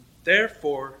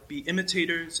Therefore, be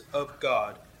imitators of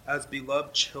God as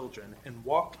beloved children, and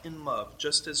walk in love,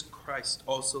 just as Christ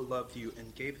also loved you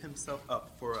and gave himself up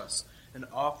for us, an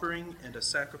offering and a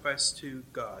sacrifice to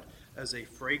God as a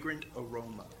fragrant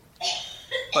aroma.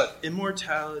 But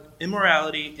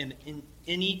immorality and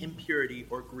any impurity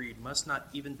or greed must not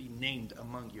even be named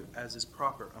among you, as is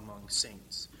proper among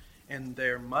saints. And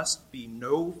there must be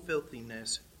no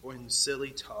filthiness or silly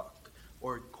talk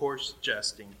or coarse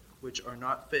jesting, which are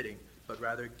not fitting, but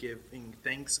rather giving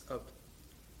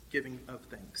of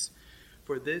thanks.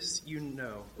 For this you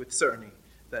know with certainty,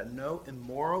 that no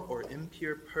immoral or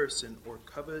impure person or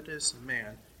covetous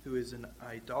man who is an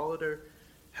idolater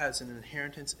has an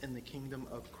inheritance in the kingdom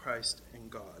of Christ and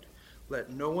God.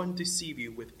 Let no one deceive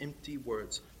you with empty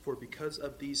words, for because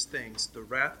of these things the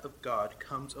wrath of God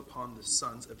comes upon the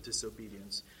sons of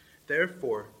disobedience.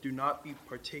 Therefore do not be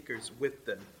partakers with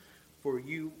them. For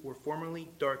you were formerly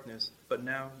darkness, but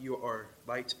now you are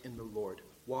light in the Lord.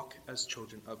 Walk as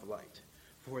children of light.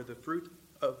 For the fruit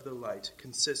of the light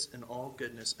consists in all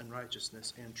goodness and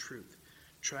righteousness and truth,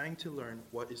 trying to learn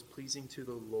what is pleasing to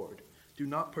the Lord. Do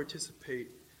not participate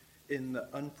in the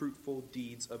unfruitful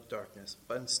deeds of darkness,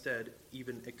 but instead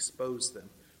even expose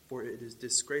them. For it is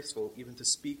disgraceful even to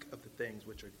speak of the things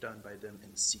which are done by them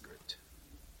in secret.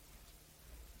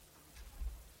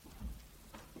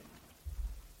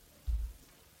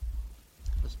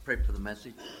 Let's pray for the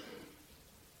message.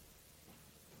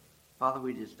 Father,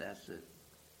 we just ask that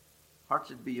hearts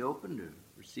would be open to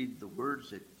receive the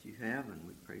words that you have, and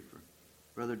we pray for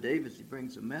Brother Dave as he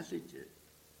brings a message, that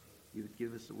you would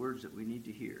give us the words that we need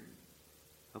to hear.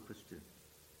 Help us to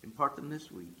impart them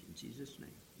this week. In Jesus' name,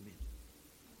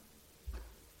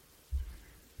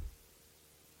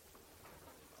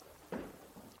 amen.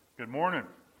 Good morning.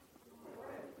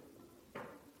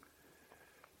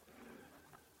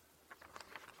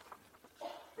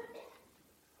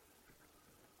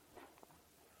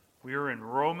 We are in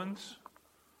Romans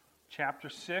chapter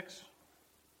 6,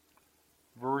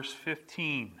 verse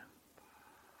 15.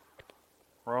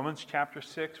 Romans chapter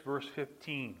 6, verse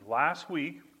 15. Last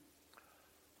week,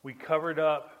 we covered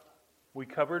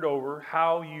over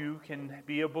how you can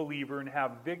be a believer and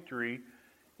have victory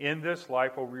in this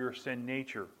life over your sin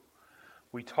nature.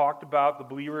 We talked about the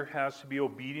believer has to be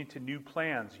obedient to new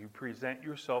plans. You present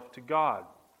yourself to God.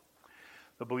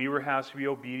 The believer has to be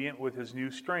obedient with his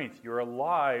new strength. You're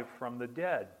alive from the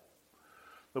dead.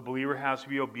 The believer has to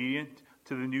be obedient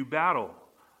to the new battle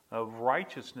of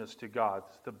righteousness to God.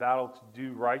 It's the battle to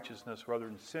do righteousness rather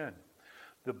than sin.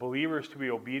 The believer is to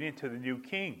be obedient to the new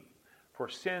king, for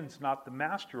sin's not the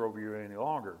master over you any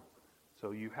longer.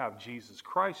 So you have Jesus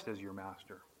Christ as your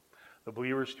master. The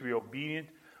believer is to be obedient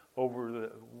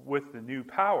with the new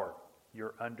power.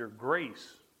 You're under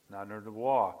grace, not under the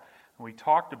law. And we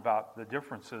talked about the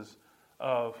differences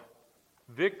of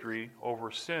victory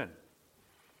over sin.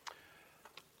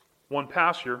 One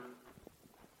pastor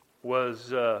was,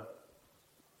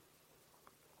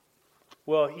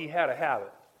 he had a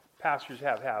habit. Pastors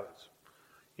have habits.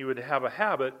 He would have a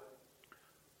habit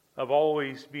of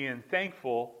always being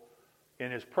thankful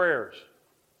in his prayers.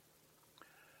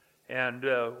 And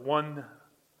one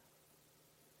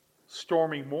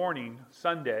stormy morning,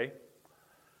 Sunday,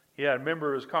 he had a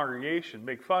member of his congregation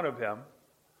make fun of him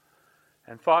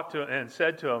and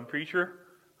said to him, "Preacher,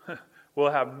 we'll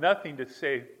have nothing to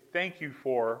say thank you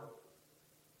for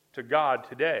to God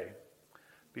today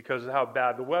because of how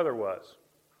bad the weather was."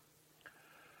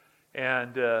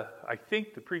 And I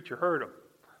think the preacher heard him.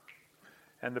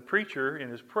 And the preacher, in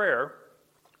his prayer,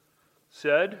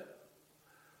 said,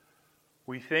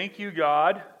 "We thank you,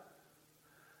 God,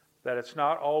 that it's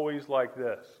not always like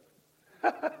this."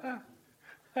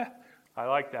 I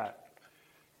like that.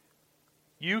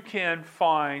 You can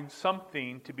find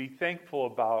something to be thankful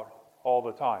about all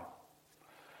the time.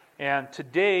 And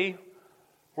today,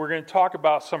 we're going to talk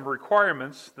about some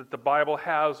requirements that the Bible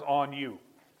has on you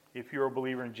if you're a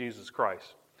believer in Jesus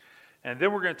Christ. And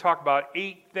then we're going to talk about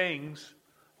 8 things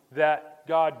that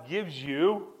God gives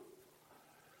you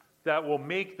that will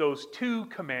make those 2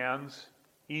 commands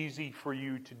easy for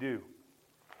you to do.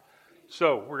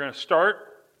 So, we're going to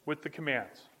start with the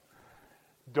commands.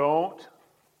 Don't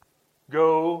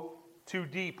go too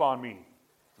deep on me.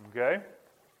 Okay?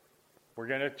 We're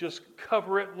going to just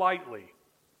cover it lightly.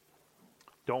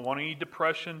 Don't want any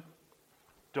depression.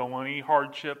 Don't want any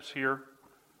hardships here.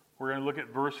 We're going to look at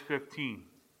verse 15.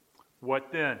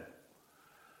 What then?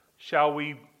 Shall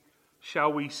we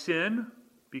sin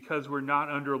because we're not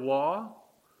under law,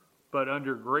 but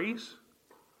under grace?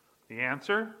 The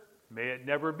answer, may it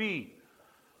never be.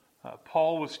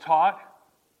 Paul was taught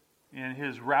in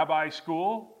his rabbi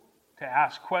school to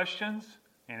ask questions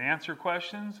and answer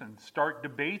questions and start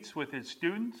debates with his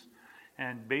students.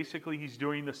 And basically, he's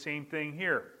doing the same thing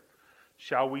here.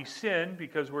 Shall we sin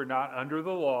because we're not under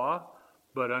the law,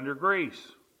 but under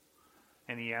grace?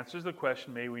 And he answers the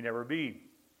question, may we never be.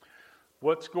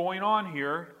 What's going on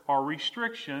here are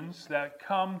restrictions that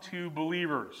come to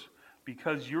believers.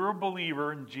 Because you're a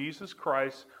believer in Jesus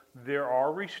Christ, there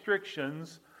are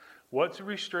restrictions. What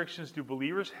restrictions do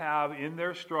believers have in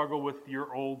their struggle with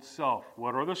your old self?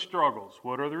 What are the struggles?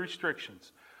 What are the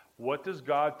restrictions? What does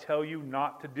God tell you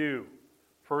not to do?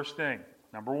 First thing,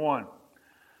 number one,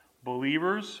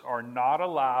 believers are not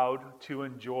allowed to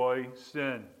enjoy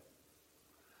sin.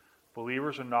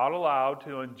 Believers are not allowed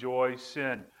to enjoy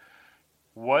sin.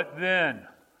 What then?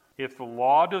 If the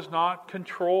law does not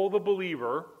control the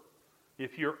believer,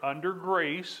 if you're under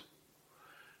grace,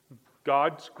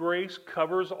 God's grace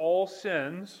covers all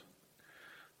sins.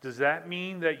 Does that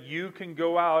mean that you can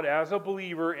go out as a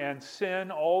believer and sin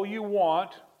all you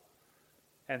want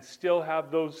and still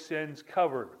have those sins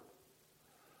covered?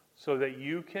 So that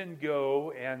you can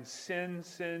go and sin,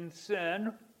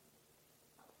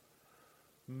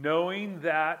 knowing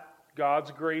that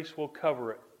God's grace will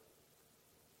cover it.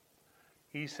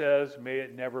 He says, may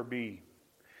it never be.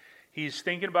 He's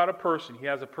thinking about a person. He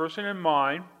has a person in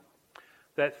mind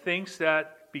that thinks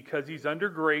that because he's under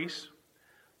grace,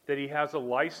 that he has a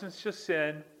license to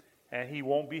sin and he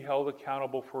won't be held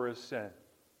accountable for his sin.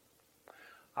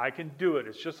 I can do it.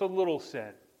 It's just a little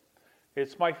sin.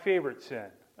 It's my favorite sin.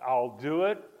 I'll do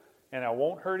it and I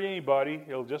won't hurt anybody.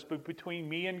 It'll just be between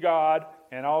me and God,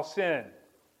 and I'll sin.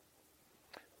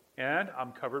 And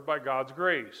I'm covered by God's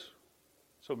grace.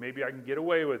 So maybe I can get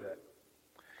away with it.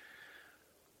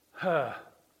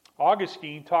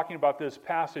 Augustine, talking about this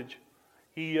passage,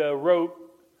 he wrote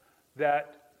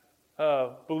that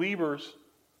believers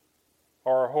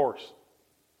are a horse.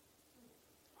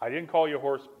 I didn't call you a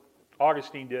horse.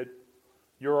 Augustine did.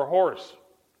 You're a horse.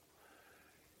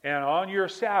 And on your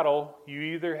saddle, you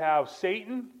either have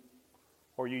Satan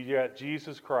or you get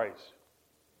Jesus Christ.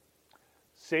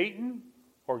 Satan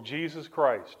or Jesus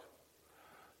Christ.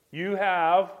 You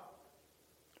have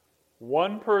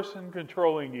one person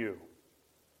controlling you.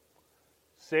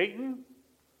 Satan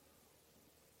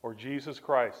or Jesus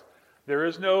Christ. There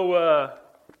is no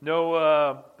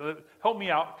help me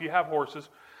out if you have horses.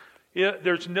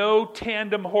 There's no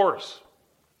tandem horse.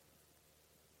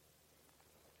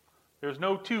 There's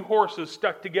no two horses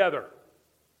stuck together.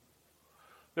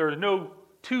 There are no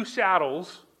two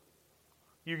saddles.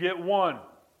 You get one.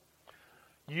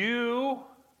 You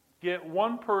get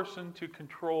one person to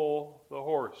control the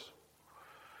horse.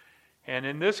 And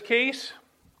in this case,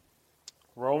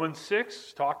 Romans 6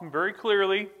 is talking very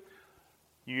clearly.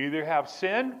 You either have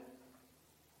sin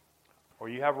or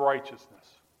you have righteousness.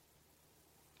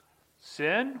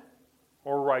 Sin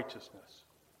or righteousness.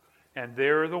 And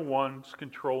they're the ones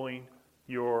controlling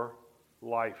your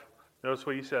life. Notice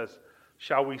what he says.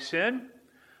 Shall we sin?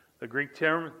 The Greek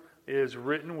term is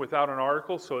written without an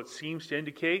article, so it seems to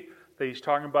indicate that he's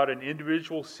talking about an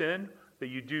individual sin that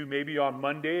you do maybe on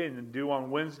Monday and then do on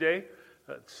Wednesday.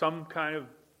 Some kind of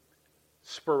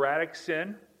sporadic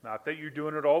sin. Not that you're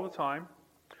doing it all the time.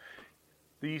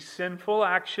 These sinful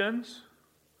actions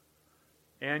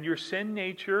and your sin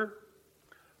nature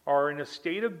are in a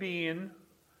state of being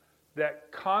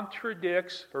that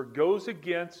contradicts or goes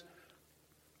against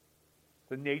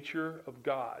the nature of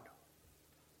God.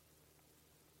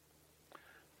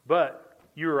 But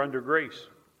you are under grace.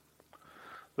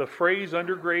 The phrase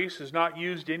under grace is not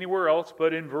used anywhere else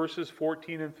but in verses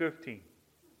 14 and 15.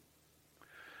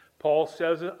 Paul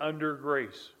says it under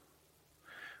grace.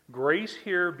 Grace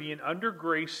here, being under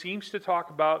grace, seems to talk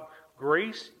about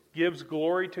grace gives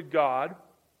glory to God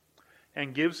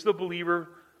and gives the believer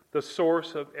the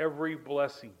source of every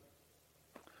blessing.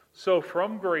 So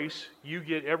from grace, you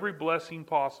get every blessing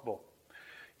possible.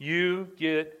 You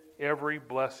get every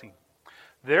blessing.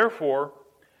 Therefore,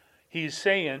 he's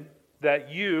saying that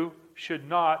you should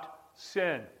not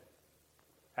sin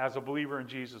as a believer in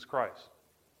Jesus Christ.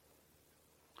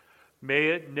 May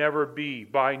it never be.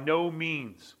 By no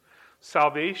means.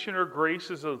 Salvation or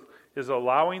grace is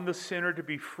allowing the sinner to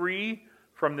be free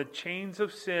from the chains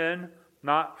of sin,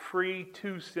 not free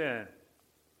to sin.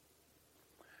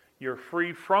 You're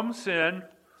free from sin.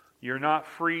 You're not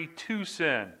free to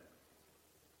sin.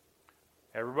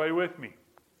 Everybody with me?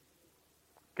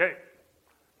 Okay.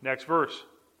 Next verse,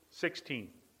 16.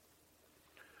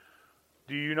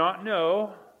 Do you not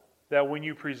know that when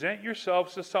you present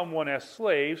yourselves to someone as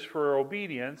slaves for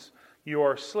obedience, you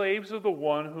are slaves of the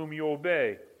one whom you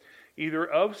obey, either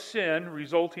of sin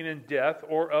resulting in death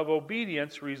or of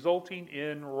obedience resulting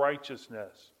in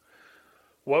righteousness.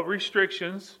 What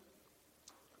restrictions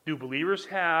do believers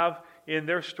have in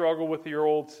their struggle with your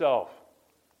old self?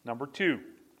 Number 2,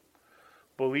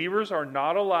 believers are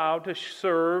not allowed to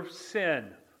serve sin,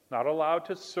 not allowed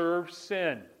to serve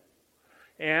sin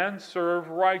and serve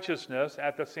righteousness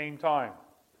at the same time.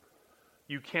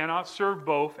 You cannot serve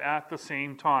both at the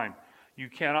same time. You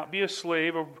cannot be a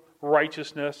slave of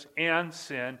righteousness and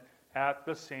sin at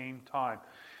the same time.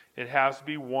 It has to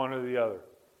be one or the other.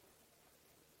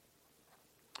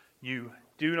 You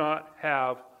do not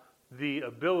have the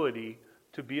ability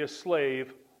to be a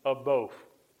slave of both.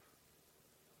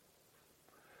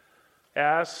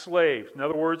 As slaves, in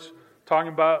other words,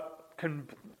 talking about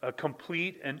a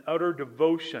complete and utter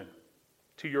devotion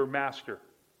to your master.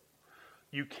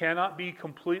 You cannot be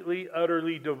completely,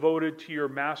 utterly devoted to your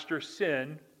master's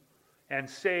sin and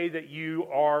say that you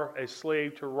are a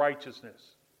slave to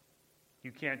righteousness.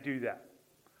 You can't do that.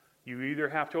 You either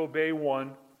have to obey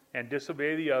one and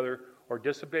disobey the other, or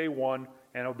disobey one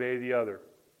and obey the other.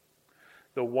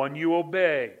 The one you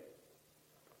obey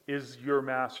is your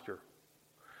master.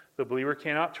 The believer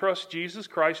cannot trust Jesus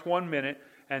Christ one minute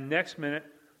and next minute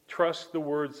trust the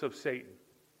words of Satan.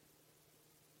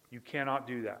 You cannot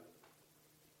do that.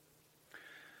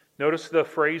 Notice the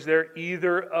phrase there,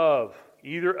 either of,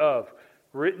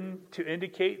 written to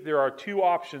indicate there are two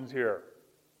options here.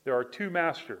 There are two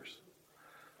masters,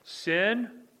 sin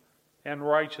and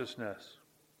righteousness.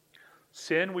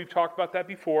 Sin, we've talked about that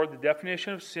before. The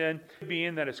definition of sin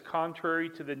being that it's contrary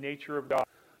to the nature of God.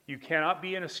 You cannot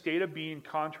be in a state of being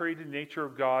contrary to the nature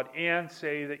of God and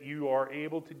say that you are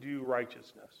able to do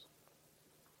righteousness.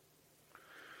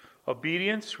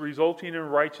 Obedience resulting in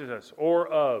righteousness, or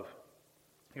of.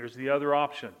 Here's the other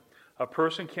option. A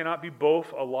person cannot be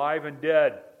both alive and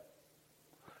dead.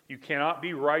 You cannot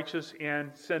be righteous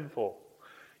and sinful.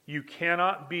 You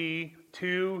cannot be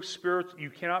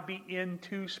you cannot be in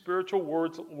two spiritual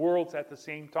worlds at the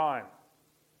same time.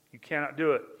 You cannot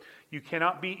do it. You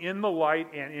cannot be in the light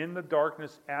and in the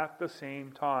darkness at the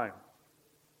same time.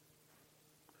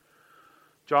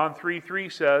 John 3:3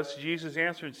 says, Jesus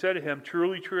answered and said to him,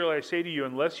 Truly, truly, I say to you,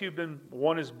 unless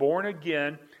one is born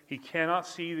again, he cannot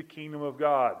see the kingdom of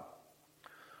God.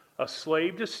 A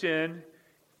slave to sin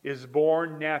is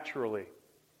born naturally.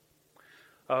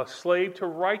 A slave to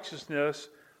righteousness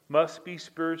must be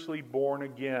spiritually born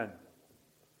again.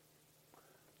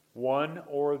 One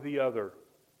or the other.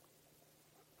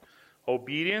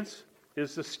 Obedience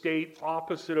is the state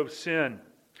opposite of sin.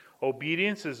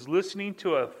 Obedience is listening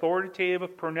to an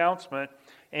authoritative pronouncement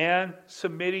and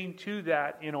submitting to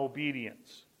that in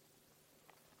obedience.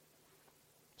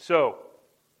 So,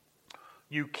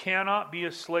 you cannot be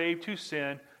a slave to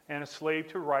sin and a slave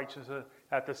to righteousness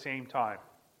at the same time.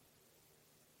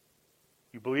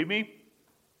 You believe me?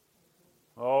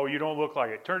 Oh, you don't look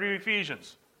like it. Turn to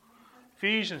Ephesians.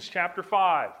 Ephesians chapter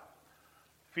 5.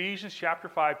 Ephesians chapter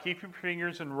 5. Keep your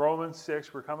fingers in Romans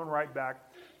 6. We're coming right back.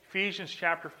 Ephesians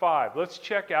chapter 5. Let's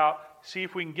check out, see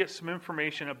if we can get some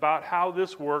information about how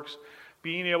this works,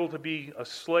 being able to be a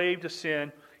slave to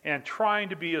sin and trying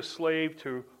to be a slave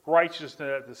to righteousness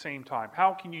at the same time.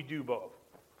 How can you do both?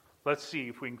 Let's see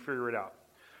if we can figure it out.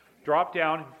 Drop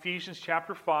down Ephesians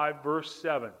chapter 5, verse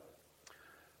 7.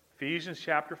 Ephesians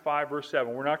chapter 5, verse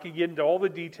 7. We're not going to get into all the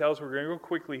details. We're going to go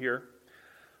quickly here.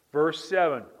 Verse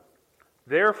 7.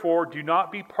 Therefore, do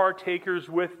not be partakers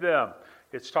with them.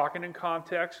 It's talking in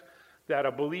context that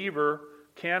a believer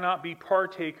cannot be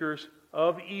partakers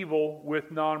of evil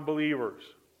with non-believers.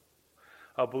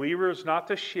 A believer is not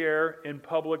to share in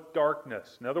public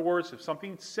darkness. In other words, if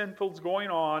something sinful is going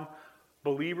on,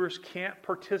 believers can't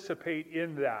participate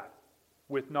in that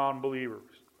with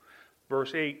non-believers.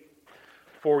 Verse 8.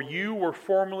 For you were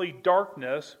formerly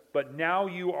darkness, but now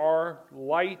you are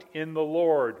light in the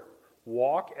Lord.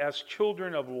 Walk as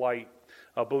children of light.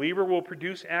 A believer will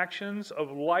produce actions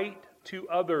of light to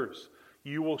others.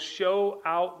 You will show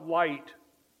out light.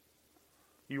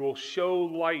 You will show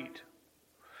light.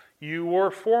 You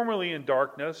were formerly in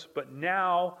darkness, but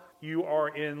now you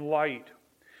are in light.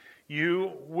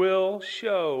 You will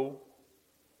show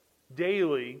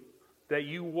daily that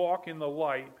you walk in the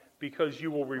light, because you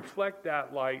will reflect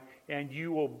that light and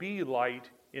you will be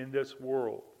light in this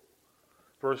world.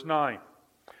 Verse 9.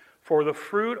 For the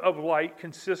fruit of light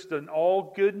consists in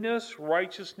all goodness,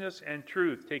 righteousness, and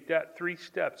truth. Take that 3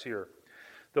 steps here.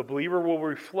 The believer will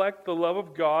reflect the love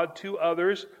of God to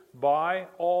others by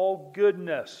all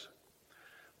goodness.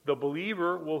 The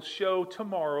believer will show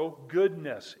tomorrow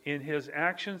goodness in his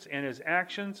actions, and his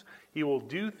actions, he will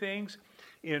do things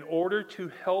in order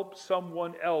to help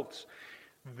someone else,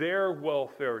 their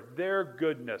welfare, their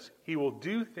goodness. He will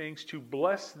do things to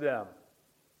bless them.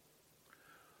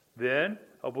 Then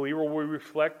a believer will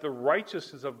reflect the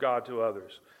righteousness of God to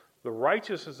others. The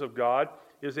righteousness of God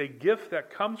is a gift that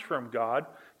comes from God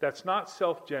that's not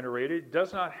self-generated. It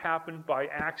does not happen by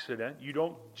accident. You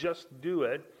don't just do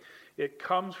it. It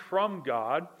comes from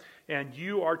God, and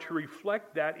you are to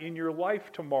reflect that in your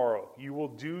life tomorrow. You will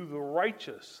do the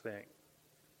righteous thing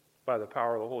by the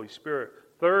power of the Holy Spirit.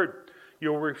 Third,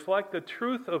 you'll reflect the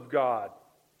truth of God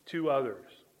to others.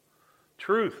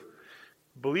 Truth.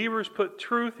 Believers put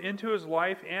truth into his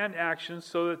life and actions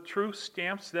so that truth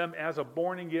stamps them as a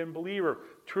born-again believer.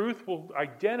 Truth will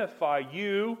identify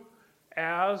you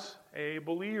as a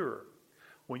believer.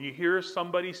 When you hear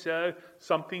somebody say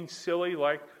something silly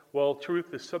like, well,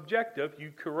 truth is subjective,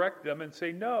 you correct them and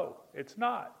say, no, it's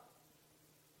not.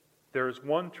 There is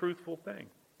one truthful thing.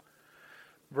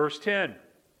 Verse 10,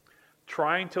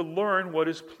 trying to learn what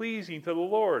is pleasing to the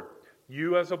Lord.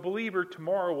 You as a believer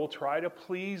tomorrow will try to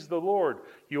please the Lord.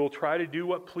 You'll try to do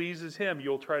what pleases Him.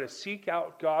 You'll try to seek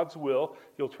out God's will.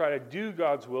 You'll try to do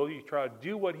God's will. You try to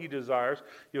do what He desires.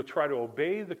 You'll try to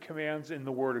obey the commands in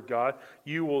the Word of God.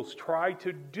 You will try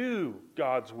to do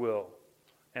God's will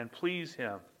and please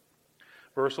Him.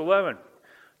 Verse 11,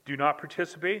 do not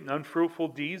participate in unfruitful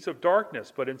deeds of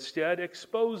darkness, but instead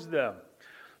expose them.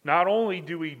 Not only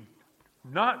do we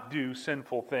not do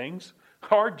sinful things,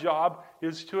 our job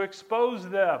is to expose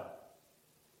them.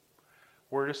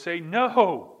 We're to say,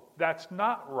 no, that's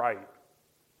not right.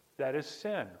 That is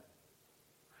sin.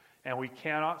 And we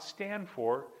cannot stand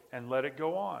for it and let it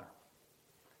go on.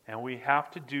 And we have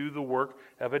to do the work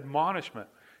of admonishment.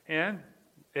 And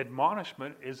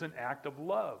admonishment is an act of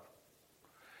love.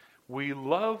 We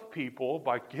love people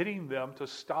by getting them to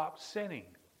stop sinning.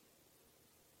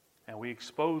 And we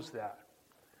expose that.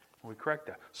 We correct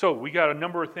that. So we got a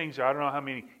number of things, I don't know how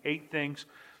many, 8 things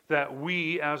that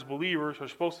we as believers are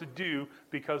supposed to do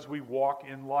because we walk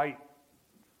in light.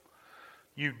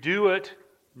 You do it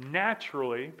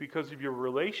naturally because of your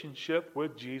relationship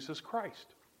with Jesus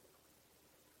Christ.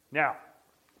 Now,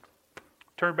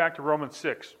 turn back to Romans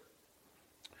 6.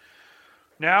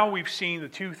 Now we've seen the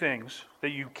 2 things that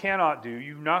you cannot do.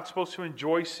 You're not supposed to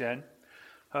enjoy sin.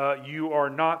 You are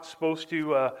not supposed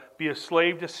to be a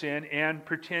slave to sin and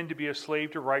pretend to be a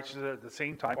slave to righteousness at the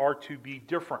same time, are to be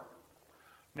different.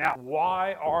 Now,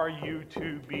 why are you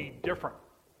to be different?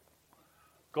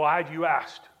 Glad you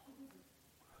asked.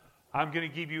 I'm going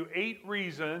to give you 8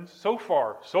 reasons so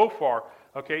far.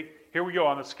 Okay, here we go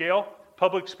on the scale,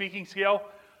 public speaking scale.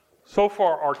 So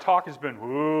far, our talk has been,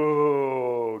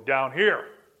 whoa, down here.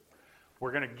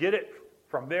 We're going to get it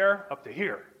from there up to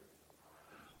here.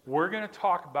 We're going to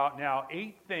talk about now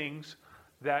 8 things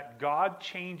that God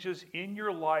changes in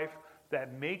your life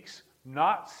that makes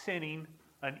not sinning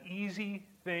an easy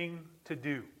thing to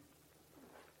do.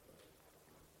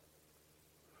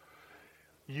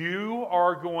 You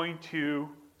are going to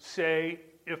say,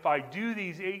 if I do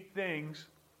these 8 things,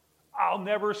 I'll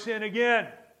never sin again.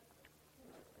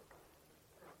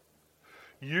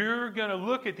 You're going to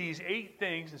look at these 8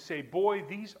 things and say, boy,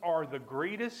 these are the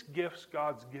greatest gifts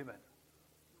God's given.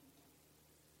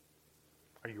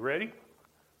 Are you ready?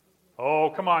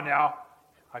 Oh, come on now.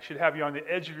 I should have you on the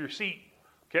edge of your seat.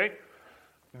 Okay?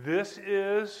 This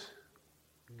is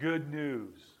good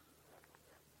news.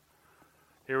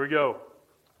 Here we go.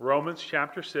 Romans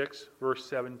chapter 6, verse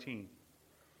 17.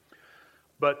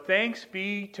 But thanks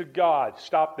be to God.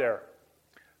 Stop there.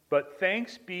 But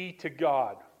thanks be to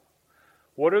God.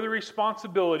 What are the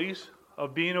responsibilities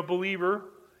of being a believer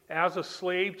as a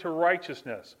slave to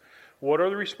righteousness? What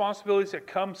are the responsibilities that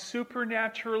come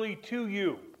supernaturally to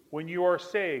you when you are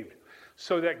saved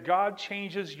so that God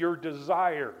changes your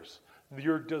desires,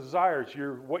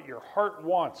 what your heart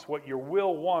wants, what your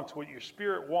will wants, what your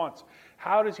spirit wants?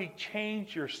 How does He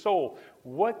change your soul?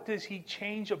 What does He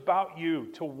change about you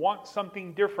to want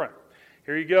something different?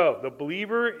 Here you go. The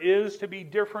believer is to be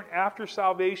different after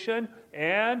salvation.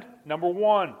 And number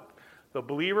 1, the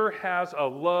believer has a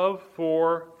love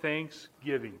for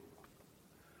thanksgiving.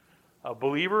 A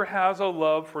believer has a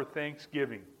love for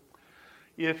thanksgiving.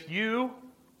 If you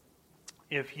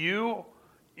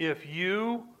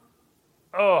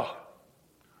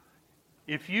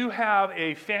have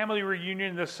a family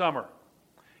reunion this summer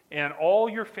and all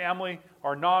your family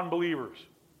are non-believers,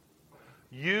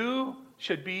 you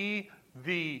should be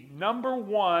the number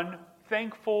 1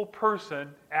 thankful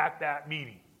person at that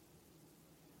meeting.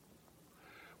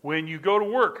 When you go to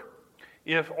work,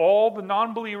 if all the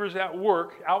non-believers at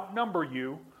work outnumber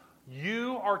you,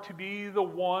 You are to be the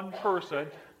one person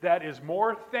that is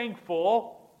more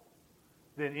thankful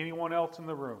than anyone else in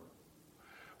the room.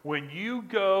 When you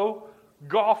go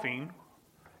golfing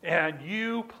and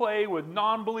you play with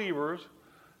non-believers,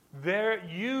 there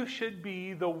you should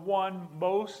be the one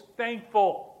most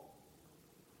thankful.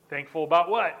 Thankful about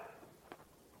what?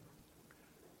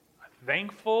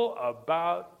 Thankful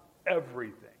about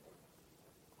everything.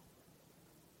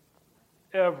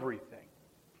 Everything.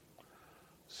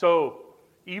 So,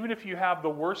 even if you have the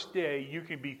worst day, you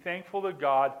can be thankful to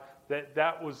God that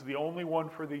that was the only one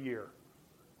for the year.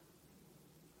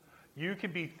 You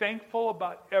can be thankful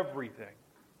about everything.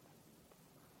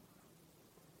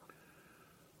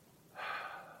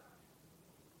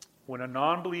 When a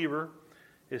non-believer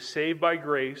is saved by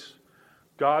grace,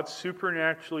 God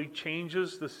supernaturally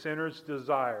changes the sinner's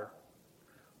desire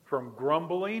from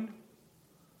grumbling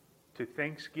to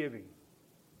thanksgiving.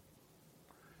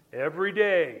 Every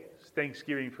day is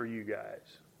Thanksgiving for you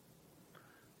guys.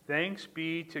 Thanks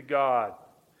be to God.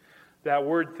 That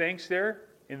word thanks there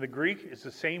in the Greek is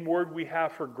the same word we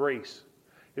have for grace.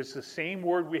 It's the same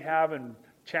word we have in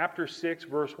chapter 6,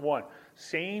 verse 1.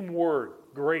 Same word,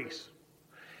 grace.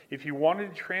 If you wanted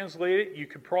to translate it, you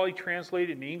could probably translate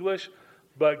it in English,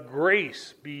 but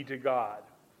grace be to God.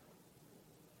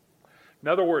 In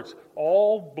other words,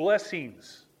 all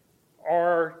blessings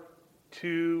are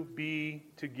to be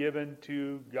given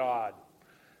to God.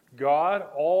 God,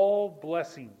 all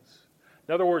blessings.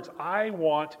 In other words, I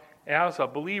want, as a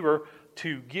believer,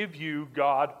 to give you,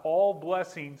 God, all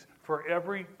blessings for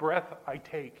every breath I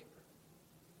take.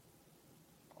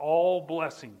 All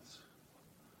blessings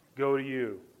go to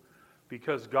you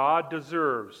because God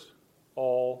deserves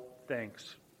all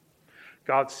thanks.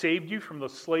 God saved you from the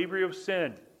slavery of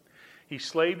sin. He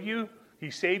saved you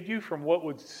from what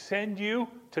would send you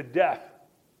to death.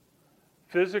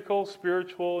 Physical,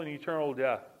 spiritual, and eternal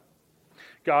death.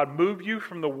 God moved you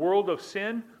from the world of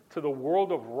sin to the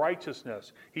world of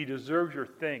righteousness. He deserves your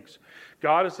thanks.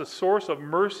 God is the source of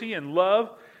mercy and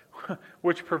love,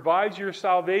 which provides your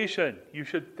salvation. You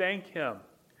should thank Him.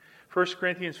 1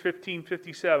 Corinthians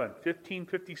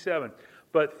 15:57.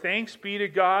 But thanks be to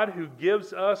God who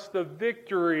gives us the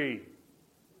victory.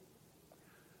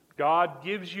 God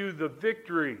gives you the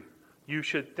victory. You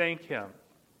should thank Him.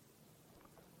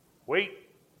 Wait,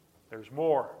 there's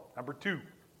more. Number 2.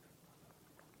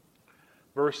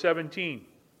 Verse 17.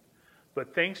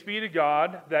 But thanks be to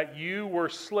God that you were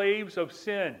slaves of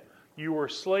sin. You were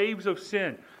slaves of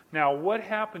sin. Now, what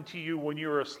happened to you when you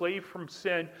were a slave from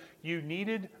sin? You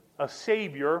needed a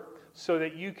Savior so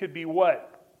that you could be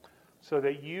what? So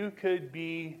that you could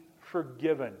be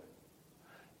forgiven.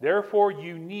 Therefore,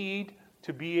 you need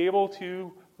to be able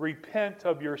to repent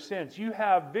of your sins. You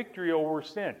have victory over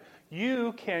sin.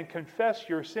 You can confess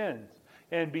your sins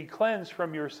and be cleansed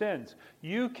from your sins.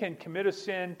 You can commit a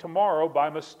sin tomorrow by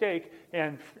mistake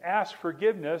and ask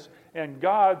forgiveness, and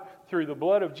God, through the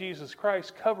blood of Jesus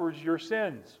Christ, covers your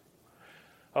sins.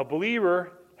 A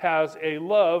believer has a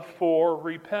love for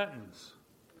repentance.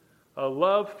 A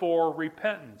love for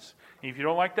repentance. And if you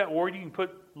don't like that word, you can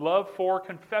put love for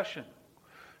confession.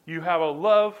 You have a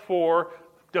love for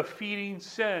defeating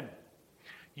sin.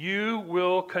 You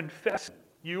will confess.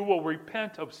 You will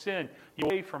repent of sin. You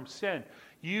will away from sin.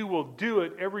 You will do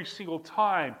it every single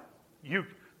time.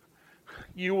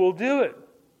 You will do it.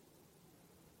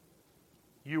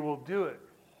 You will do it.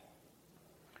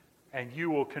 And you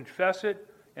will confess it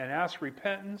and ask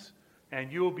repentance,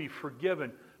 and you will be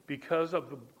forgiven because of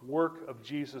the work of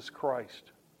Jesus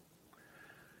Christ.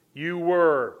 You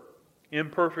were,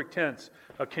 imperfect tense,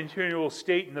 a continual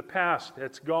state in the past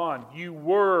that's gone. You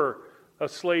were a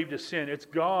slave to sin. It's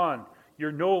gone.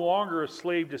 You're no longer a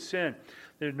slave to sin.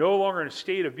 You're no longer in a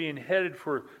state of being headed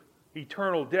for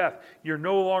eternal death. You're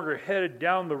no longer headed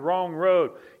down the wrong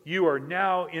road. You are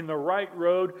now in the right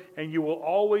road, and you will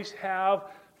always have,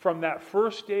 from that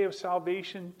first day of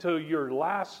salvation to your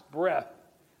last breath,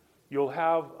 you'll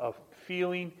have a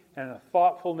feeling and a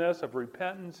thoughtfulness of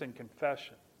repentance and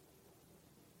confession.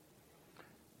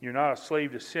 You're not a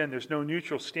slave to sin. There's no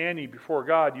neutral standing before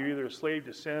God. You're either a slave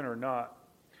to sin or not.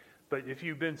 But if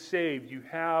you've been saved, you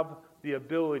have the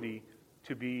ability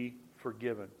to be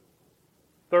forgiven.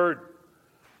 Third,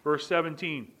 verse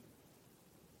 17.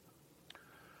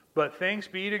 But thanks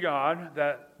be to God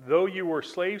that though you were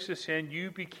slaves to sin,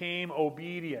 you became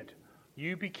obedient.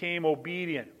 You became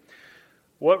obedient.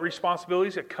 What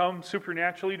responsibilities that come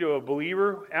supernaturally to a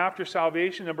believer after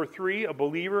salvation? Number 3, a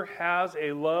believer has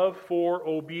a love for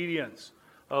obedience.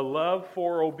 A love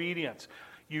for obedience.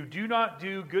 You do not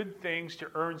do good things to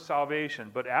earn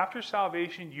salvation, but after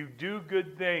salvation, you do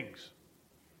good things.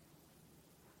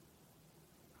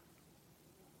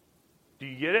 Do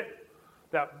you get it?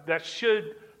 That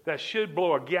should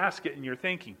blow a gasket in your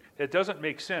thinking. It doesn't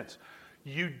make sense.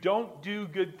 You don't do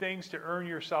good things to earn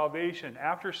your salvation.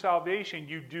 After salvation,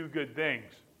 you do good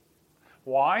things.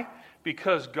 Why?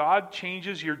 Because God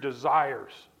changes your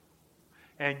desires.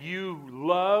 And you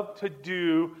love to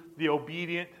do the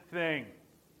obedient thing.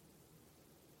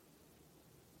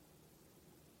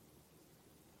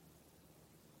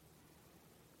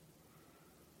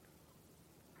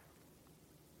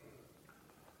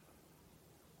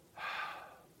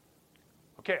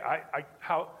 Okay,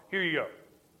 here you go.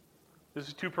 This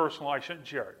is too personal, I shouldn't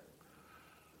share it.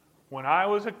 When I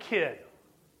was a kid,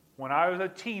 when I was a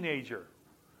teenager,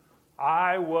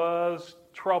 I was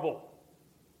trouble.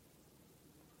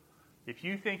 If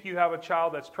you think you have a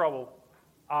child that's trouble,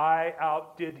 I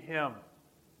outdid him.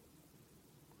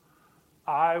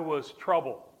 I was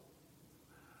trouble.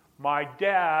 My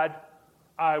dad,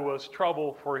 I was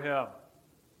trouble for him.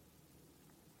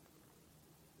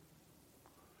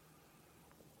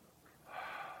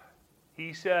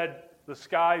 He said, the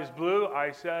sky is blue.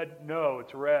 I said, no,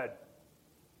 it's red.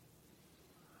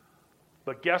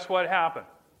 But guess what happened?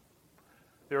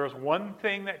 There was one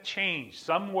thing that changed.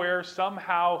 Somewhere,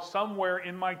 somehow, somewhere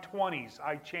in my 20s,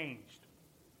 I changed.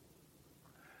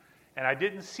 And I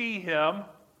didn't see him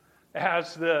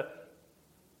as the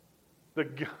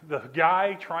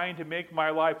guy trying to make my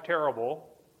life terrible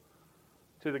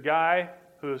to the guy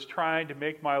who is trying to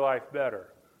make my life better.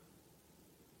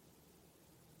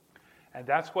 And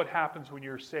that's what happens when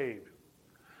you're saved.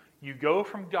 You go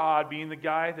from God being the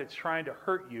guy that's trying to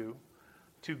hurt you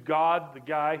to God, the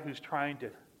guy who's trying to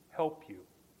help you.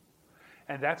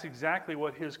 And that's exactly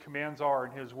what his commands are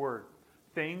in his word.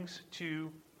 Things to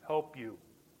help you.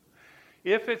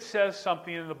 If it says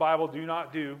something in the Bible, do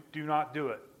not do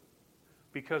it.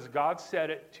 Because God said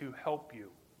it to help you.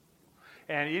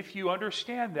 And if you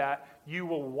understand that, you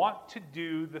will want to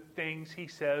do the things he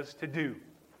says to do.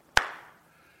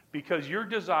 Because your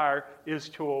desire is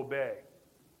to obey.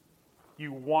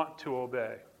 You want to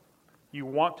obey. You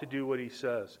want to do what he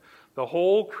says. The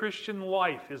whole Christian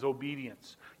life is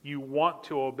obedience. You want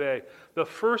to obey. The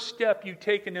first step you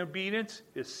take in obedience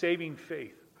is saving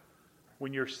faith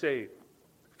when you're saved.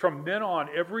 From then on,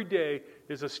 every day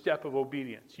is a step of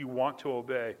obedience. You want to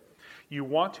obey. You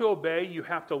want to obey, you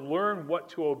have to learn what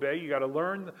to obey. You got to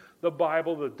learn the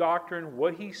Bible, the doctrine,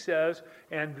 what he says,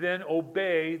 and then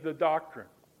obey the doctrine.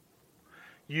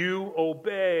 You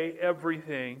obey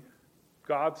everything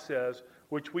God says,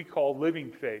 which we call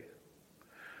living faith.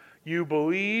 You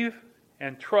believe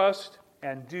and trust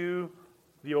and do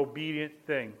the obedient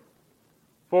thing.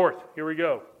 Fourth, here we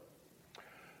go.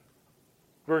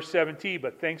 Verse 17,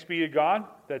 but thanks be to God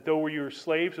that though you were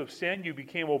slaves of sin, you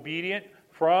became obedient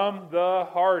from the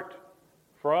heart.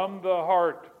 From the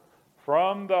heart.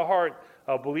 From the heart.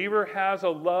 A believer has a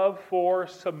love for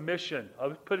submission.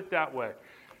 I'll put it that way.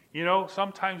 You know,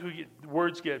 sometimes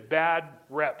words get bad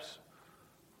reps,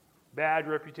 bad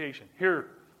reputation. Here,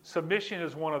 submission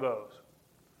is one of those.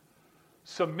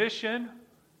 Submission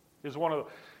is one of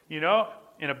those. You know,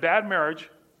 in a bad marriage,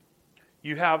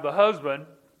 you have the husband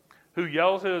who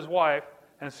yells at his wife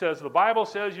and says, the Bible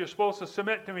says you're supposed to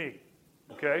submit to me.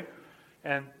 Okay?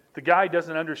 And the guy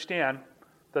doesn't understand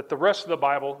that the rest of the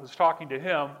Bible is talking to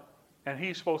him and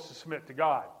he's supposed to submit to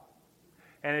God.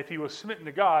 And if he was submitting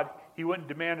to God, he wouldn't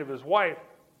demand of his wife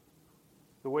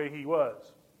the way he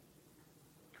was.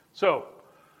 So,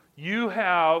 you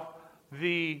have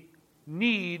the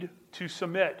need to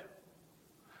submit.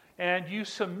 And you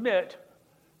submit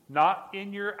not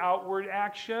in your outward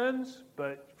actions,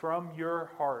 but from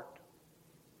your heart.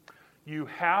 You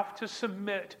have to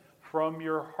submit from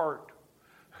your heart.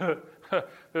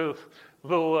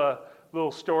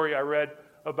 Little story I read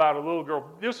about a little girl.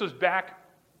 This was back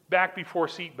before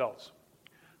seatbelts.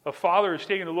 A father is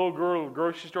taking a little girl to the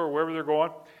grocery store, wherever they're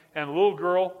going, and the little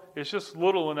girl is just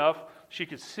little enough she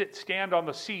could stand on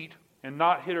the seat and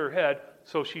not hit her head,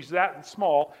 so she's that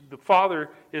small. The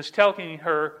father is telling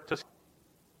her to,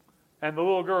 and the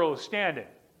little girl is standing.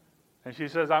 And she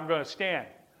says, I'm going to stand.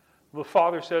 The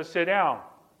father says, sit down.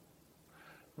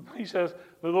 The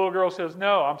little girl says,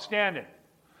 no, I'm standing.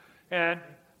 And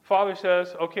father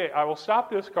says, okay, I will stop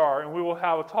this car and we will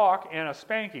have a talk and a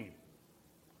spanking.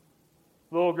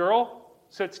 Little girl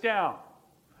sits down.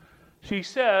 She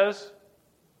says,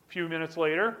 a few minutes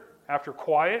later, after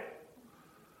quiet,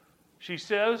 she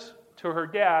says to her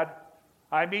dad,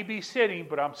 I may be sitting,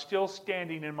 but I'm still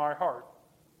standing in my heart.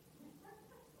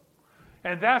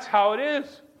 And that's how it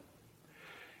is.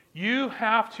 You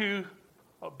have to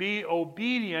be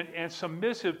obedient and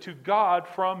submissive to God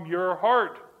from your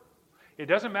heart. It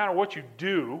doesn't matter what you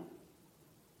do.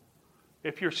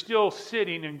 If you're still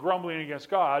sitting and grumbling against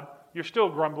God, you're still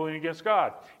grumbling against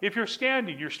God. If you're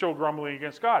standing, you're still grumbling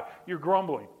against God. You're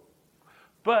grumbling.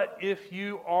 But if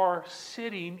you are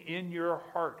sitting in your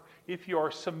heart, if you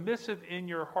are submissive in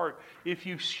your heart, if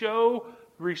you show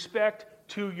respect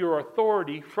to your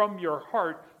authority from your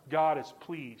heart, God is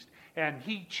pleased. And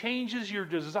He changes your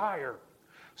desire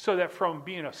so that from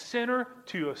being a sinner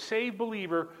to a saved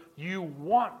believer, you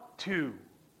want to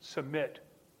submit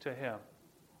to Him.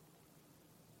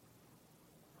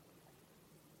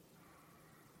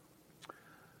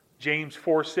 James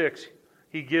 4:6,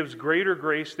 He gives greater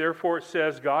grace. Therefore it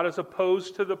says, God is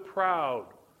opposed to the proud,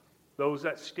 those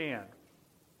that stand,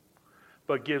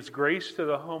 but gives grace to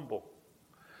the humble.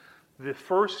 The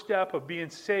first step of being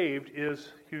saved is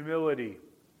humility,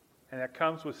 and that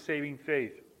comes with saving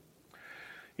faith.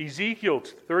 Ezekiel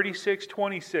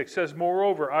 36:26 says,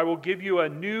 Moreover, I will give you a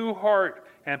new heart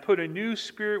and put a new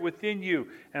spirit within you,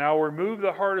 and I will remove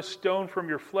the heart of stone from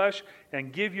your flesh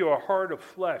and give you a heart of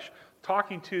flesh.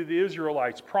 Talking to the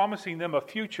Israelites, promising them a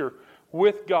future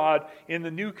with God in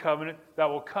the new covenant that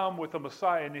will come with the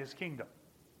Messiah in His kingdom.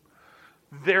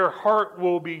 Their heart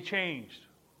will be changed.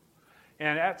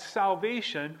 And at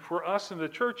salvation, for us in the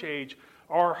church age,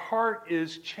 our heart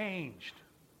is changed.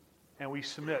 And we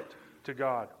submit to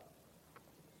God.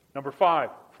 Number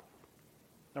 5.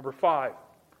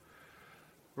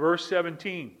 Verse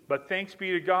 17. But thanks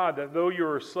be to God that though you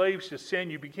were slaves to sin,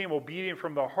 you became obedient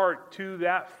from the heart to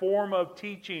that form of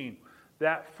teaching.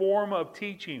 That form of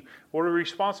teaching. What are the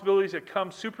responsibilities that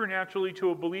come supernaturally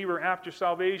to a believer after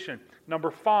salvation? Number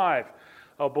 5.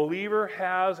 A believer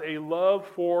has a love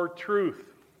for truth.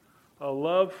 A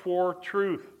love for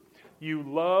truth. You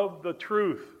love the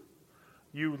truth.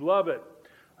 You love it.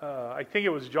 I think it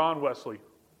was John Wesley.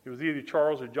 It was either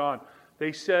Charles or John.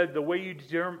 They said the way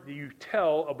you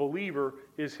tell a believer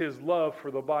is his love for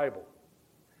the Bible.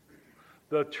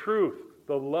 The truth,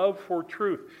 the love for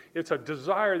truth. It's a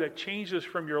desire that changes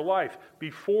from your life.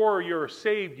 Before you're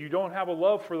saved, you don't have a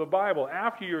love for the Bible.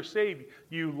 After you're saved,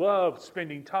 you love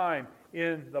spending time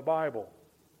in the Bible.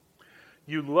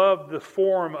 You love the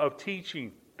form of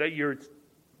teaching that you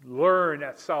learn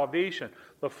at salvation,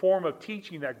 the form of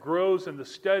teaching that grows in the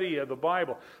study of the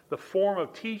Bible, the form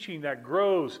of teaching that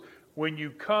grows when you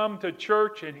come to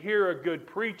church and hear a good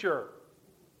preacher.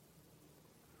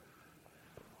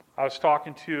 I was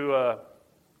talking to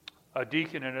a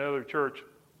deacon in another church,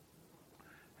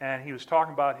 and he was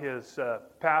talking about his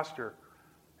pastor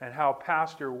and how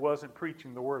pastor wasn't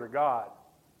preaching the Word of God.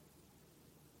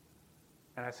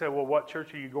 And I said, well, what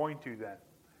church are you going to then?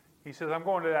 He says, I'm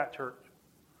going to that church.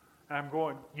 And I'm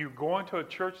going, you going to a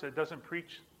church that doesn't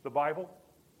preach the Bible?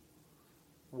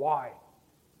 Why?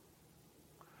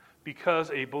 Because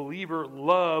a believer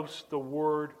loves the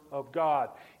Word of God.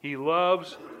 He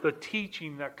loves the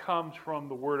teaching that comes from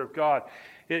the Word of God.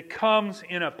 It comes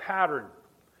in a pattern,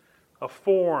 a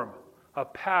form, a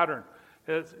pattern.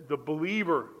 The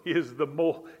believer is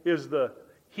the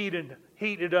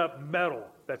heated up metal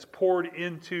that's poured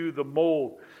into the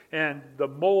mold. And the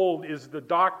mold is the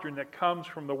doctrine that comes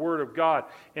from the Word of God.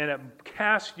 And it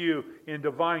casts you in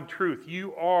divine truth.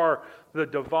 You are the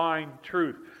divine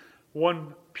truth.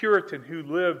 One Puritan who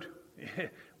lived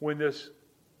when this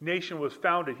nation was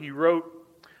founded, he wrote,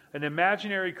 An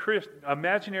imaginary Christ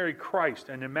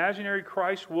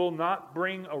will not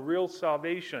bring a real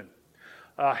salvation.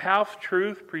 A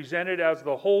half-truth presented as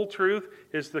the whole truth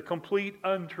is the complete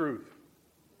untruth.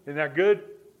 Isn't that good?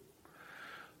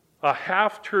 A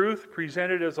half-truth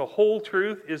presented as a whole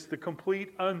truth is the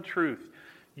complete untruth.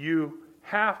 You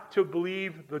have to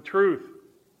believe the truth.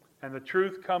 And the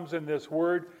truth comes in this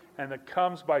Word, and it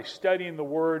comes by studying the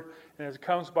Word, and it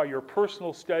comes by your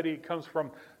personal study. It comes from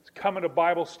coming to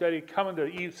Bible study, coming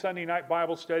to Sunday night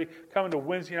Bible study, coming to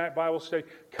Wednesday night Bible study,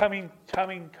 coming,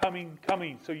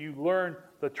 so you learn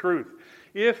the truth.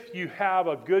 If you have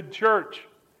a good church,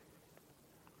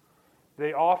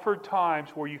 they offer times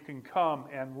where you can come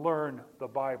and learn the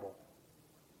Bible.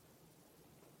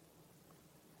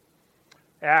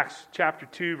 Acts chapter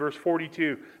 2, verse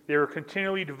 42. They were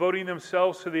continually devoting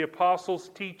themselves to the apostles'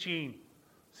 teaching.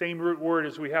 Same root word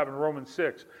as we have in Romans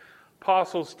 6.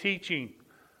 Apostles' teaching.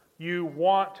 You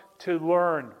want to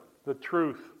learn the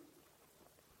truth.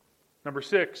 Number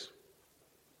 6.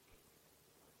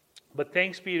 But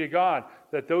thanks be to God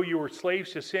that though you were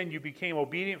slaves to sin, you became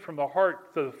obedient from the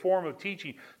heart to the form of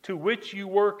teaching to which you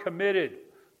were committed.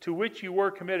 To which you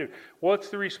were committed. What's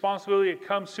the responsibility that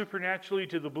comes supernaturally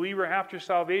to the believer after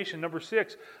salvation? Number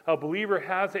 6, a believer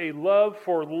has a love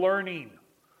for learning.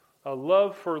 A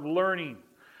love for learning.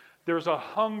 There's a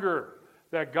hunger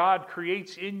that God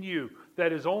creates in you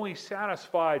that is only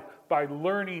satisfied by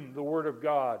learning the Word of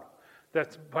God.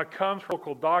 That comes from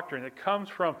local doctrine. It comes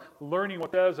from learning what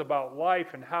it says about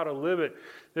life and how to live it.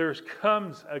 There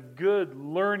comes a good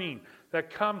learning that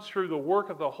comes through the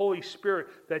work of the Holy Spirit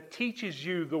that teaches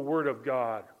you the Word of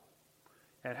God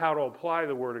and how to apply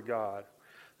the Word of God.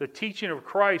 The teaching of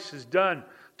Christ is done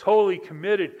totally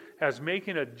committed as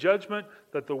making a judgment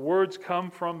that the words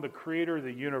come from the Creator of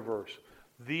the universe.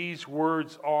 These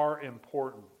words are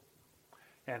important.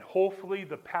 And hopefully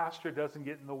the pastor doesn't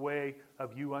get in the way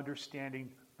of you understanding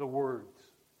the words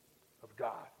of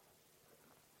God.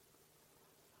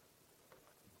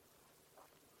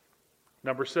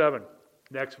 Number 7,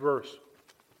 next verse.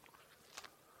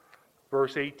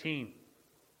 Verse 18.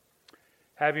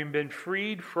 Having been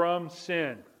freed from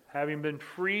sin. Having been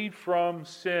freed from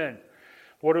sin.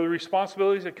 What are the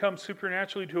responsibilities that come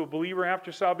supernaturally to a believer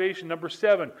after salvation? Number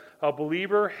 7, a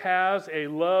believer has a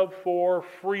love for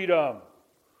freedom.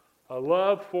 A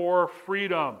love for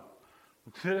freedom.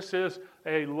 This is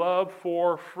a love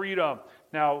for freedom.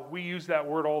 Now, we use that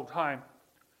word all the time.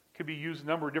 It could be used a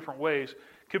number of different ways.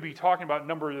 It could be talking about a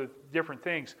number of different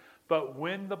things. But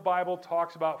when the Bible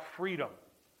talks about freedom,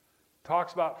 it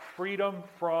talks about freedom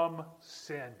from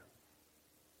sin.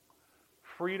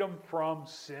 Freedom from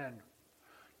sin.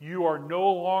 You are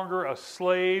no longer a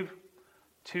slave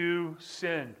to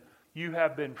sin. You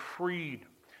have been freed.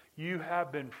 You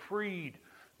have been freed.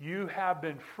 You have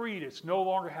been freed. It no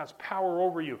longer has power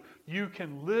over you. You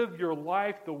can live your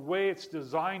life the way it's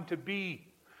designed to be.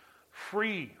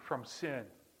 Free from sin.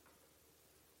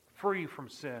 Free from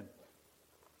sin.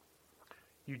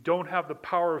 You don't have the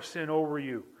power of sin over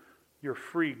you. You're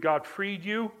free. God freed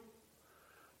you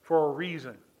for a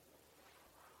reason.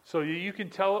 So you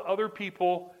can tell other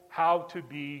people how to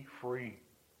be free.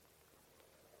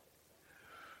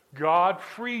 God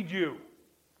freed you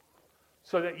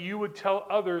so that you would tell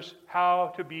others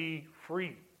how to be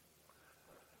free.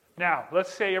 Now,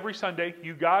 let's say every Sunday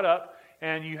you got up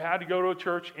and you had to go to a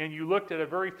church and you looked at a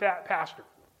very fat pastor.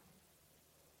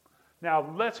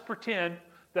 Now, let's pretend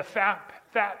the fat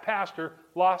pastor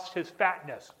lost his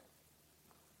fatness.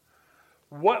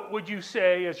 What would you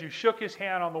say as you shook his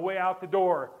hand on the way out the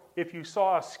door if you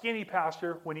saw a skinny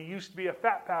pastor when he used to be a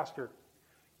fat pastor?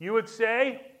 You would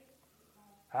say,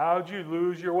 "How'd you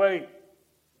lose your weight?"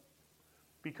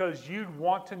 Because you'd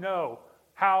want to know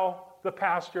how the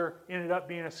pastor ended up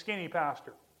being a skinny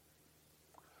pastor.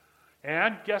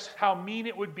 And guess how mean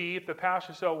it would be if the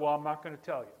pastor said, "Well, I'm not going to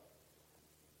tell you."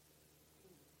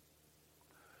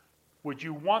 Would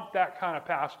you want that kind of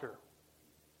pastor?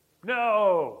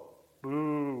 No.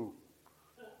 Boo.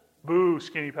 Boo,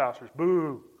 skinny pastors.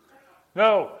 Boo.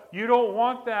 No, you don't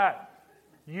want that.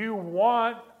 You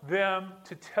want them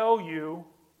to tell you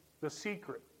the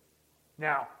secret.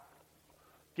 Now,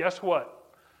 guess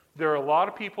what? There are a lot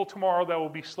of people tomorrow that will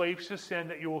be slaves to sin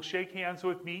that you will shake hands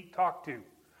with, meet, talk to.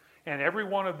 And every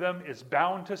one of them is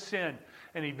bound to sin.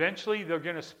 And eventually they're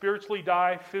going to spiritually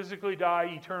die, physically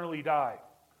die, eternally die.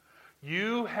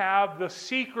 You have the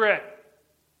secret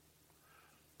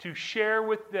to share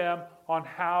with them on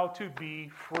how to be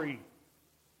free.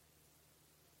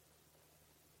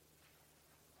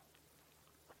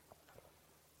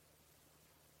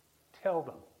 Tell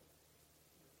them.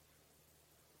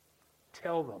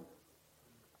 Tell them.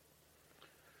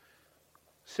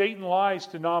 Satan lies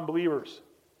to non-believers.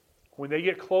 When they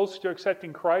get close to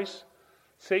accepting Christ,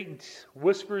 Satan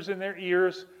whispers in their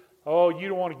ears, "Oh, you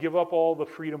don't want to give up all the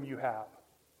freedom you have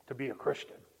to be a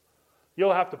Christian.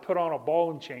 You'll have to put on a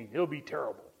ball and chain. It'll be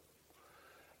terrible."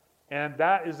 And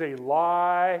that is a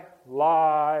lie,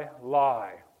 lie,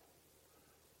 lie.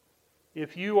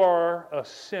 If you are a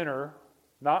sinner,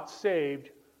 not saved,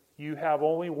 you have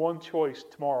only one choice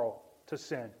tomorrow: to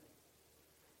sin.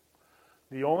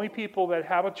 The only people that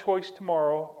have a choice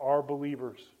tomorrow are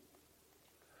believers.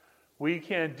 We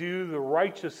can do the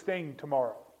righteous thing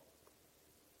tomorrow.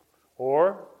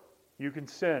 Or you can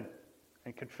sin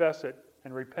and confess it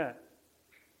and repent.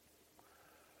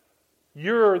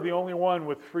 You're the only one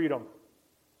with freedom.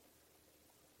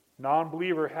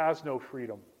 Non-believer has no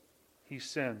freedom. He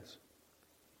sins.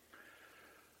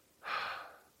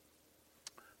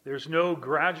 There's no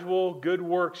gradual good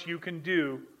works you can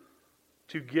do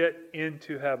to get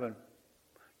into heaven.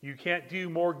 You can't do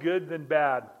more good than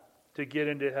bad to get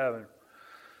into heaven.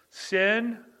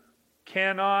 Sin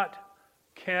cannot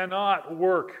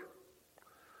work.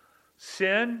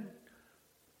 Sin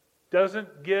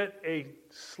doesn't get a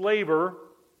slaver,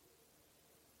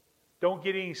 don't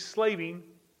get any slaving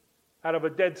out of a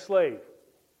dead slave.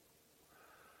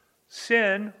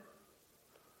 Sin,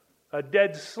 a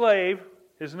dead slave,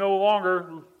 is no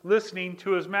longer listening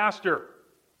to his master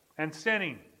and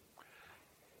sinning.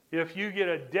 If you get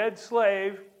a dead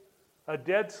slave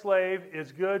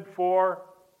is good for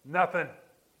nothing.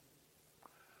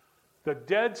 The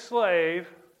dead slave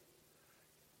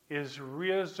is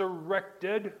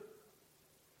resurrected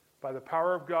by the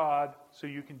power of God so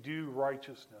you can do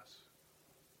righteousness.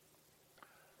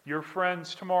 Your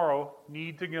friends tomorrow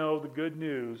need to know the good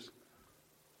news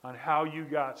on how you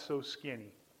got so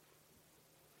skinny.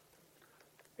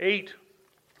 8,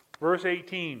 verse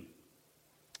 18.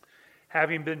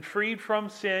 Having been freed from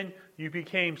sin, you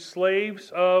became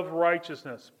slaves of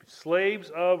righteousness.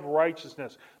 Slaves of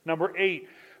righteousness. Number 8.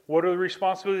 What are the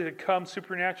responsibilities that come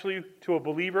supernaturally to a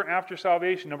believer after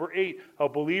salvation? Number 8. A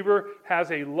believer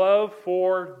has a love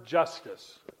for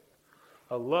justice.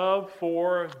 A love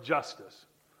for justice.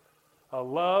 A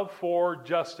love for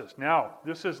justice. Now,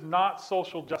 this is not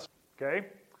social justice, okay?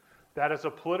 That is a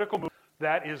political movement.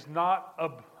 That is not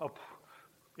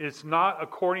it's not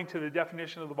according to the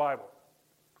definition of the Bible.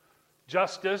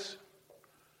 Justice,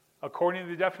 according to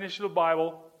the definition of the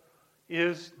Bible,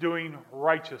 is doing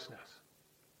righteousness.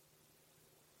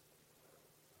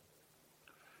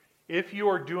 If you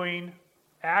are doing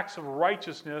acts of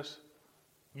righteousness,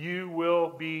 you will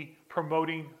be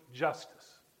promoting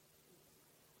justice.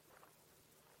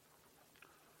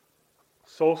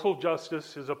 Social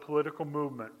justice is a political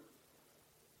movement.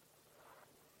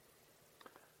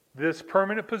 This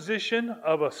permanent position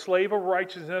of a slave of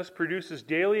righteousness produces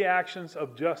daily actions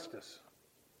of justice,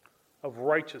 of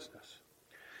righteousness.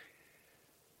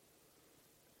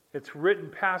 It's written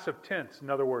passive tense. In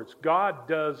other words, God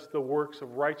does the works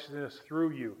of righteousness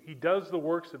through you. He does the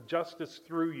works of justice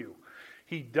through you.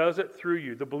 He does it through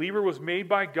you. The believer was made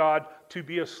by God to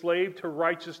be a slave to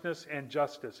righteousness and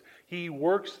justice. He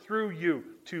works through you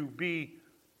to be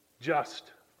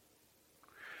just.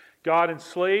 God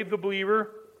enslaved the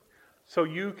believer so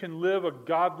you can live a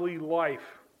godly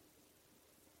life.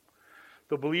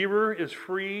 The believer is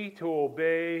free to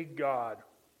obey God.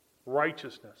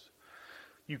 Righteousness.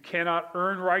 You cannot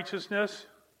earn righteousness.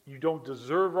 You don't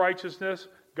deserve righteousness.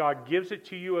 God gives it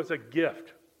to you as a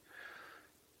gift.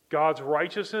 God's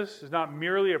righteousness is not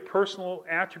merely a personal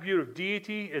attribute of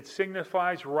deity. It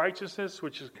signifies righteousness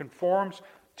which conforms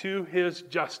to His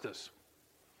justice.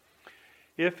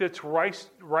 If it's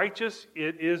righteous,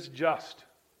 it is just.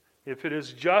 If it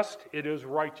is just, it is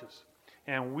righteous.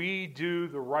 And we do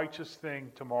the righteous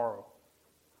thing tomorrow.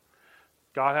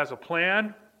 God has a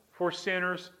plan for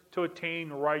sinners to attain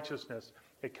righteousness.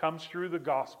 It comes through the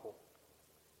gospel.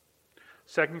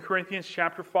 2 Corinthians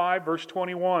chapter 5, verse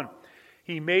 21.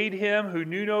 He made him who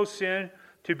knew no sin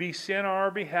to be sin on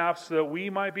our behalf so that we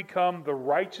might become the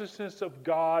righteousness of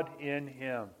God in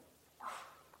him.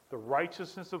 The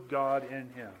righteousness of God in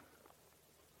him.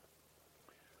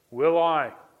 Will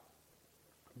I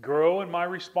grow in my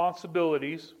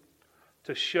responsibilities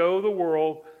to show the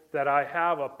world that I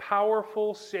have a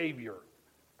powerful Savior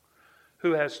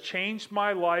who has changed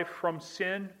my life from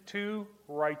sin to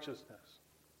righteousness?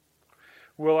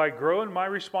 Will I grow in my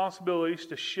responsibilities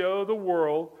to show the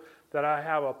world that I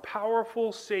have a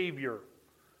powerful Savior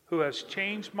who has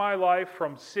changed my life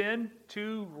from sin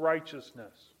to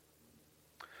righteousness?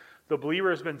 The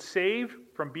believer has been saved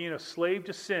from being a slave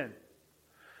to sin.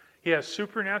 He has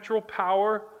supernatural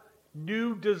power,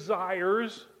 new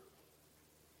desires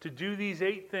to do these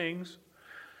 8 things,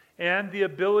 and the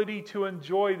ability to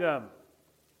enjoy them.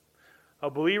 A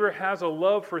believer has a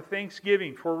love for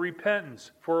thanksgiving, for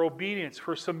repentance, for obedience,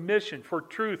 for submission, for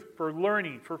truth, for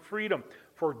learning, for freedom,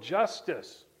 for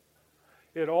justice.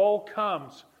 It all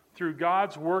comes through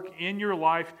God's work in your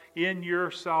life, in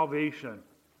your salvation.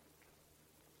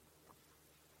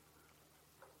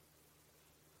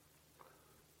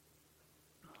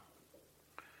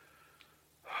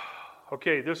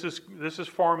 Okay, this is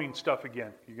farming stuff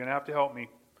again. You're going to have to help me.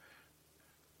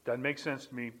 Doesn't make sense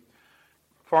to me.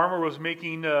 Farmer was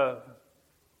making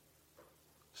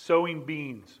sowing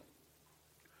beans.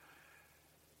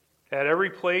 At every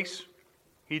place,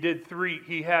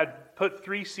 he had put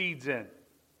 3 seeds in.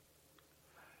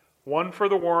 One for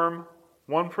the worm,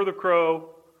 one for the crow,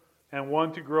 and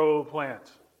one to grow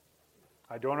plants.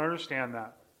 I don't understand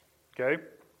that. Okay?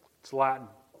 It's Latin.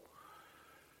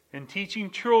 In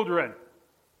teaching children,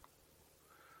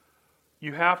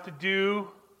 you have to do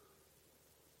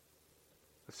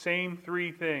the same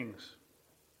 3 things.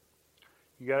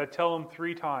 You got to tell them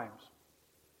 3 times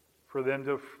for them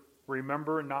to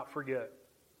remember and not forget.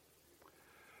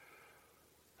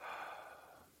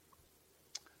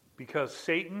 Because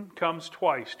Satan comes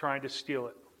twice trying to steal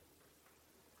it.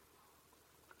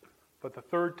 But the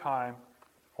 3rd time,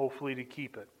 hopefully to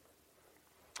keep it.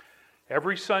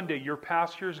 Every Sunday, your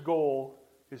pastor's goal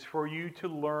is for you to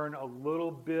learn a little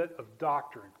bit of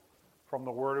doctrine from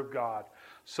the Word of God,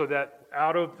 so that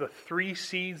out of the 3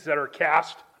 seeds that are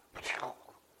cast,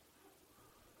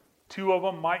 2 of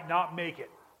them might not make it.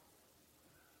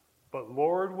 But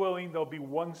Lord willing, there'll be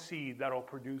 1 seed that'll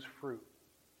produce fruit.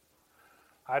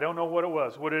 I don't know what it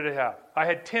was. What did it have? I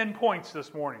had 10 points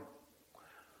this morning.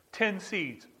 10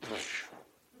 seeds.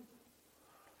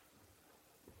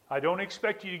 I don't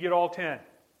expect you to get all 10.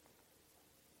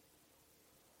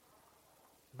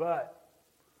 But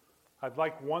I'd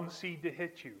like 1 seed to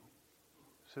hit you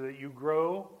so that you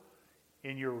grow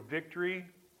in your victory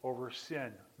over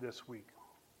sin this week.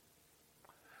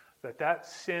 That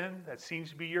sin that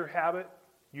seems to be your habit,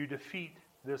 you defeat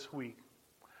this week.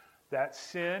 That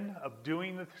sin of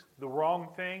doing the wrong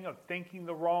thing, of thinking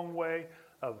the wrong way,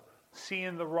 of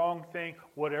seeing the wrong thing,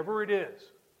 whatever it is,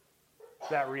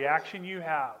 that reaction you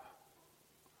have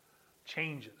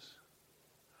changes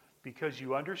because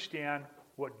you understand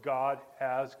what God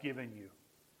has given you.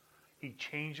 He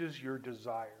changes your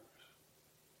desires.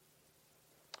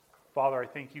 Father, I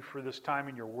thank you for this time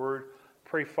in your word.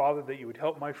 Pray, Father, that you would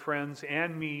help my friends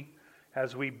and me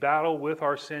as we battle with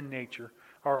our sin nature,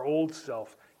 our old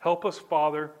self. Help us,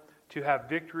 Father, to have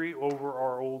victory over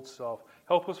our old self.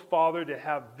 Help us, Father, to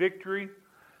have victory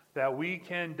that we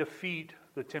can defeat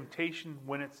the temptation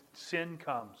when sin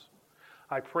comes.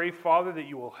 I pray, Father, that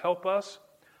you will help us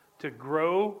to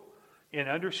grow in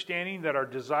understanding that our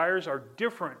desires are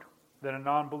different than a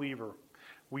non-believer.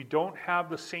 We don't have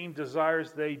the same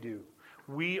desires they do.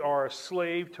 We are a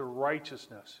slave to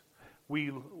righteousness.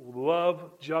 We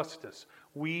love justice.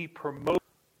 We promote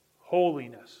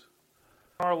holiness.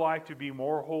 Our life to be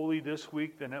more holy this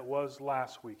week than it was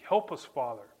last week. Help us,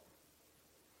 Father,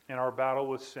 in our battle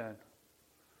with sin.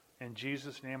 In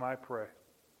Jesus' name I pray.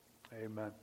 Amen.